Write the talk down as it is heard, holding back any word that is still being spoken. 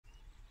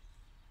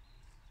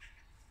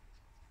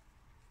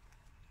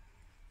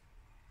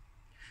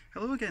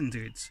Hello again,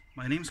 dudes.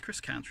 My name's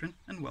Chris Catron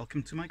and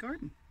welcome to my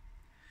garden.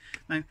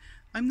 Now,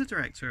 I'm the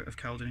director of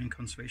Caledonian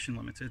Conservation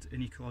Limited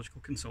in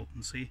Ecological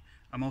Consultancy.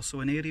 I'm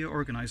also an area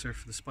organiser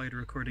for the spider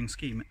recording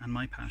scheme, and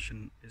my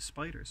passion is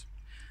spiders.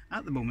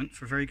 At the moment,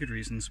 for very good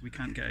reasons, we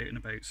can't get out and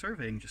about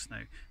surveying just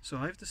now, so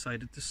I've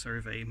decided to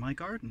survey my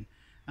garden,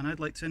 and I'd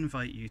like to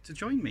invite you to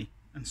join me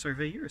and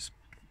survey yours.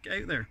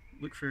 Get out there,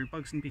 look for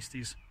bugs and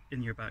beasties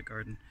in your back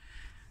garden.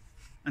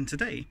 And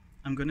today,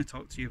 I'm going to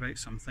talk to you about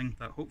something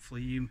that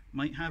hopefully you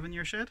might have in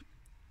your shed,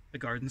 a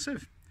garden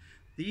sieve.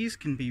 These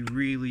can be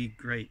really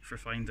great for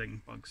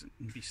finding bugs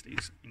and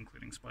beasties,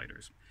 including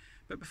spiders.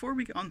 But before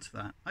we get on to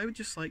that, I would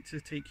just like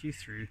to take you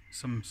through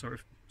some sort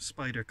of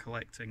spider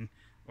collecting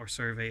or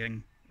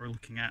surveying or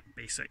looking at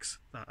basics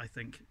that I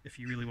think if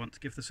you really want to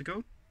give this a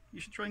go,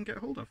 you should try and get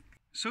hold of.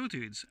 So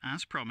dudes,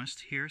 as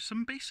promised, here are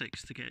some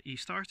basics to get you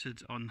started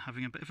on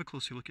having a bit of a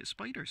closer look at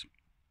spiders.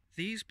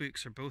 These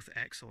books are both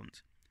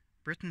excellent.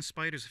 Britain's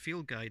Spiders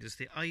Field Guide is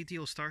the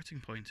ideal starting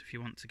point if you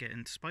want to get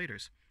into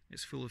spiders.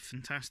 It's full of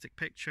fantastic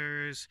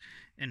pictures,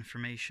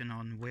 information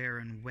on where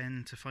and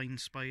when to find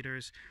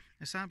spiders.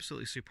 It's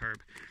absolutely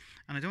superb.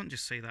 And I don't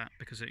just say that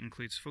because it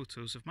includes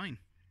photos of mine.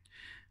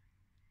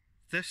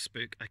 This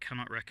book I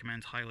cannot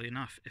recommend highly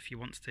enough if you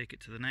want to take it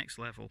to the next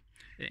level.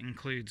 It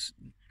includes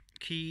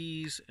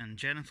keys and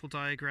genital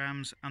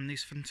diagrams and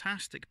these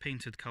fantastic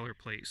painted colour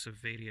plates of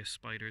various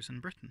spiders in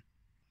Britain.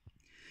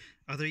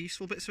 Other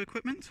useful bits of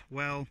equipment?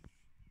 Well,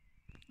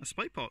 a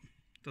spike pot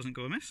doesn't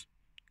go amiss.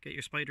 Get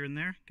your spider in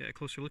there, get a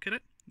closer look at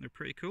it. They're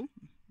pretty cool,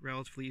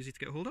 relatively easy to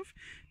get hold of.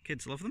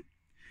 Kids love them.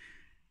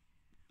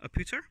 A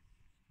Pooter.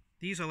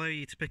 These allow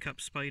you to pick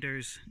up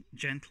spiders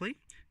gently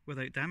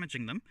without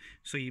damaging them.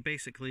 So you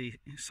basically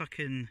suck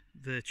in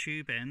the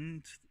tube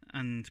end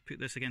and put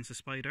this against the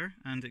spider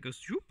and it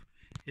goes whoop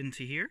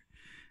into here.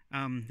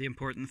 The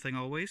important thing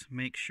always,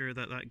 make sure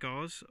that that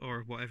gauze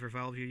or whatever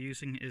valve you're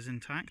using is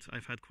intact.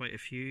 I've had quite a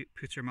few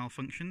Pooter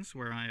malfunctions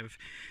where I have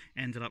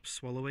ended up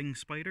swallowing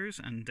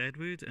spiders and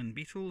deadwood and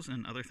beetles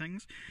and other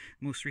things.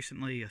 Most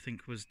recently I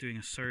think was doing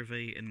a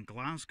survey in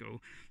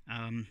Glasgow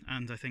and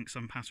I think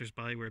some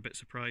passers-by were a bit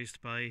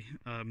surprised by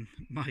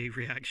my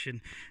reaction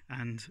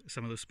and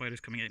some of those spiders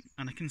coming out.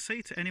 And I can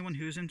say to anyone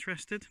who is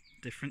interested,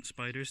 different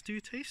spiders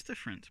do taste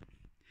different.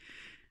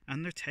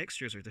 And their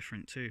textures are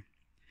different too.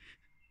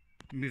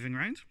 Moving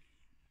around,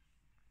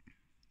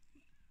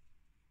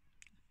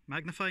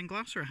 magnifying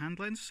glass or a hand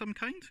lens of some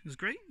kind is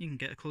great. You can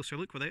get a closer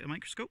look without a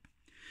microscope.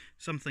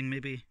 Something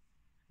maybe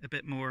a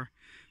bit more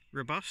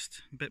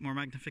robust, a bit more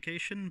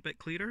magnification, a bit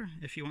clearer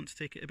if you want to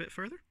take it a bit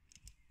further.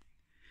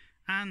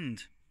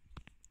 And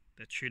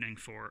the tuning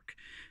fork.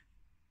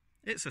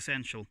 It's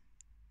essential,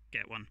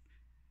 get one.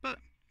 But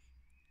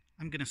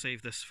I'm going to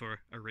save this for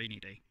a rainy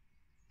day.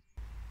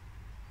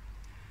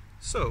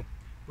 So,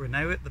 we're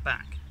now at the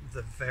back,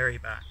 the very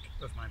back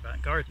of my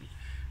back garden,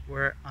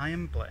 where I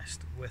am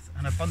blessed with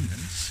an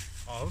abundance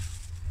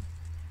of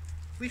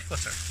leaf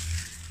litter.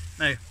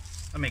 Now,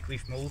 I make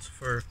leaf mould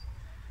for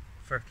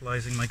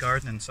fertilising my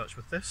garden and such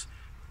with this,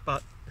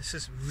 but this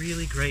is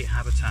really great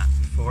habitat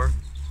for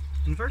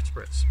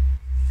invertebrates.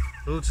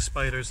 Loads of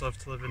spiders love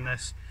to live in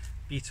this,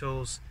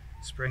 beetles,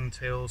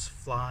 springtails,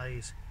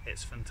 flies.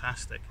 It's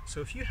fantastic. So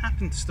if you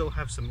happen to still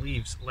have some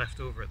leaves left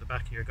over at the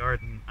back of your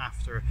garden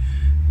after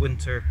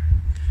winter,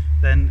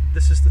 then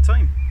this is the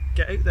time.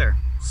 Get out there,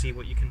 see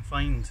what you can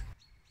find.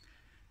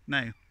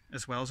 Now,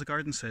 as well as a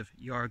garden sieve,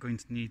 you are going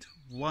to need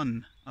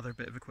one other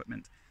bit of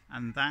equipment,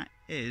 and that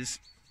is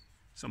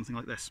something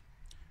like this.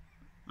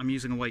 I'm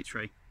using a white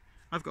tray.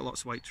 I've got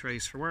lots of white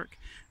trays for work,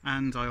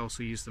 and I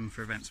also use them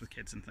for events with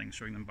kids and things,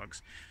 showing them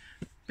bugs.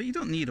 But you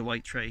don't need a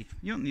white tray,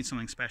 you don't need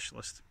something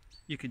specialist.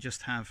 You could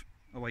just have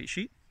a white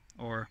sheet,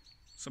 or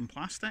some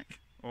plastic,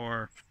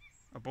 or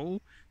a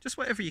bowl, just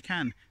whatever you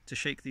can to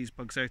shake these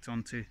bugs out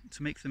onto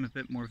to make them a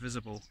bit more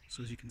visible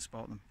so as you can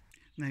spot them.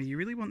 Now you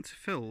really want to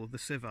fill the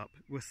sieve up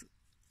with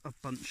a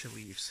bunch of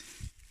leaves.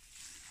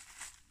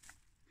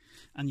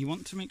 And you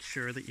want to make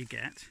sure that you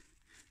get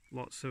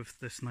lots of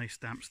this nice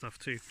damp stuff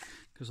too,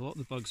 because a lot of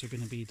the bugs are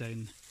going to be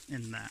down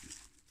in that.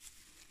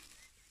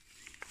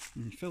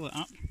 And fill it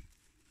up.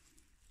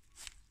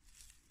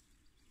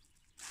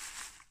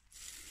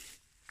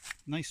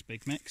 Nice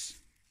big mix,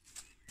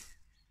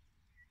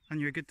 and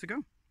you're good to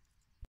go.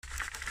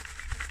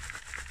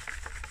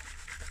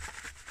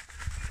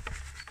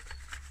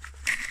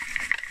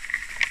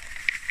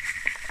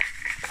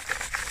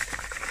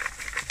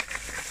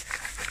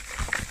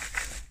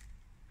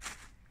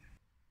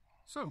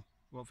 So,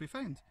 what have we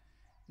found?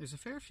 There's a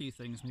fair few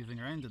things moving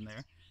around in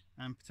there,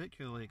 and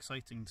particularly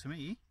exciting to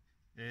me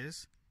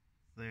is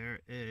there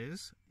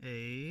is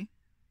a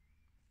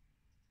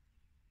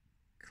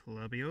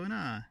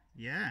Clubiona.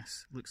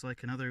 Yes, looks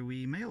like another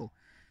wee male.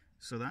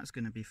 So that's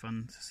going to be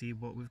fun to see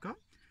what we've got.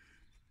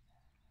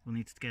 We'll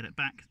need to get it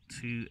back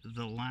to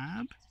the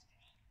lab.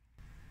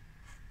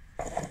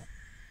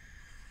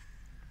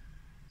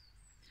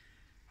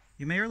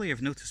 You may earlier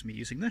have noticed me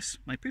using this,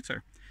 my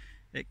Pooter.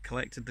 It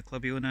collected the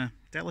Clubiona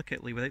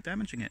delicately without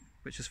damaging it,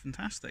 which is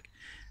fantastic.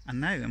 And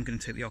now I'm going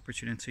to take the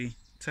opportunity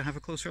to have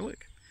a closer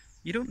look.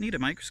 You don't need a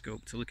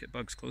microscope to look at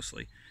bugs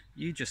closely.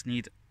 You just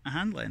need a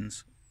hand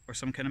lens or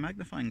some kind of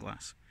magnifying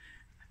glass.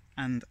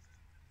 And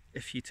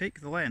if you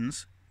take the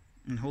lens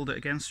and hold it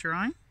against your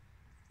eye,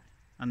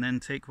 and then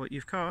take what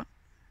you've caught,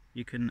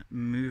 you can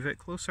move it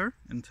closer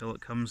until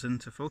it comes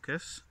into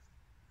focus,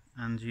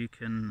 and you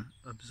can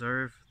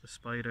observe the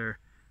spider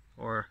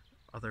or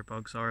other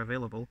bugs are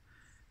available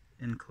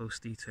in close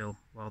detail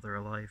while they're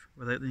alive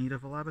without the need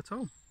of a lab at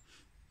all.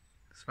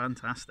 It's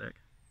fantastic.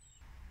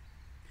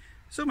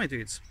 So my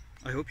dudes,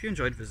 I hope you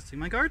enjoyed visiting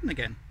my garden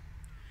again.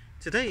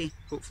 Today,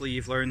 hopefully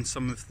you've learned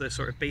some of the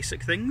sort of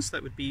basic things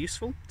that would be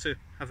useful to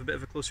have a bit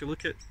of a closer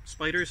look at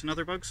spiders and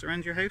other bugs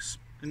around your house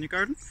and your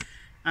garden.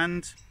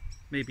 And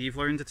maybe you've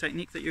learned a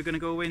technique that you're going to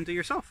go away and do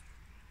yourself.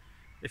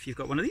 If you've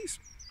got one of these,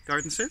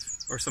 garden sieve,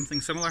 or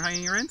something similar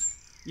hanging around,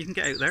 you can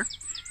get out there,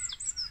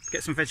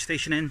 get some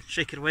vegetation in,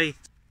 shake it away.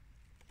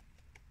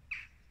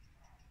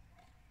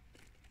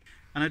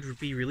 And I'd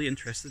be really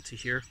interested to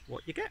hear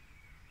what you get.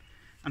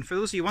 And for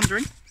those of you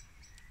wondering,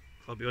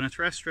 Clubiona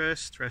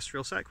terrestris,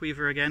 terrestrial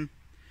sackweaver again.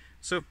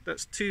 So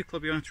that's 2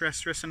 Clubiona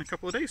terrestris in a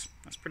couple of days.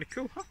 That's pretty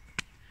cool, huh?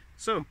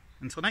 So,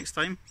 until next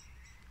time,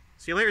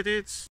 see you later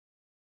dudes!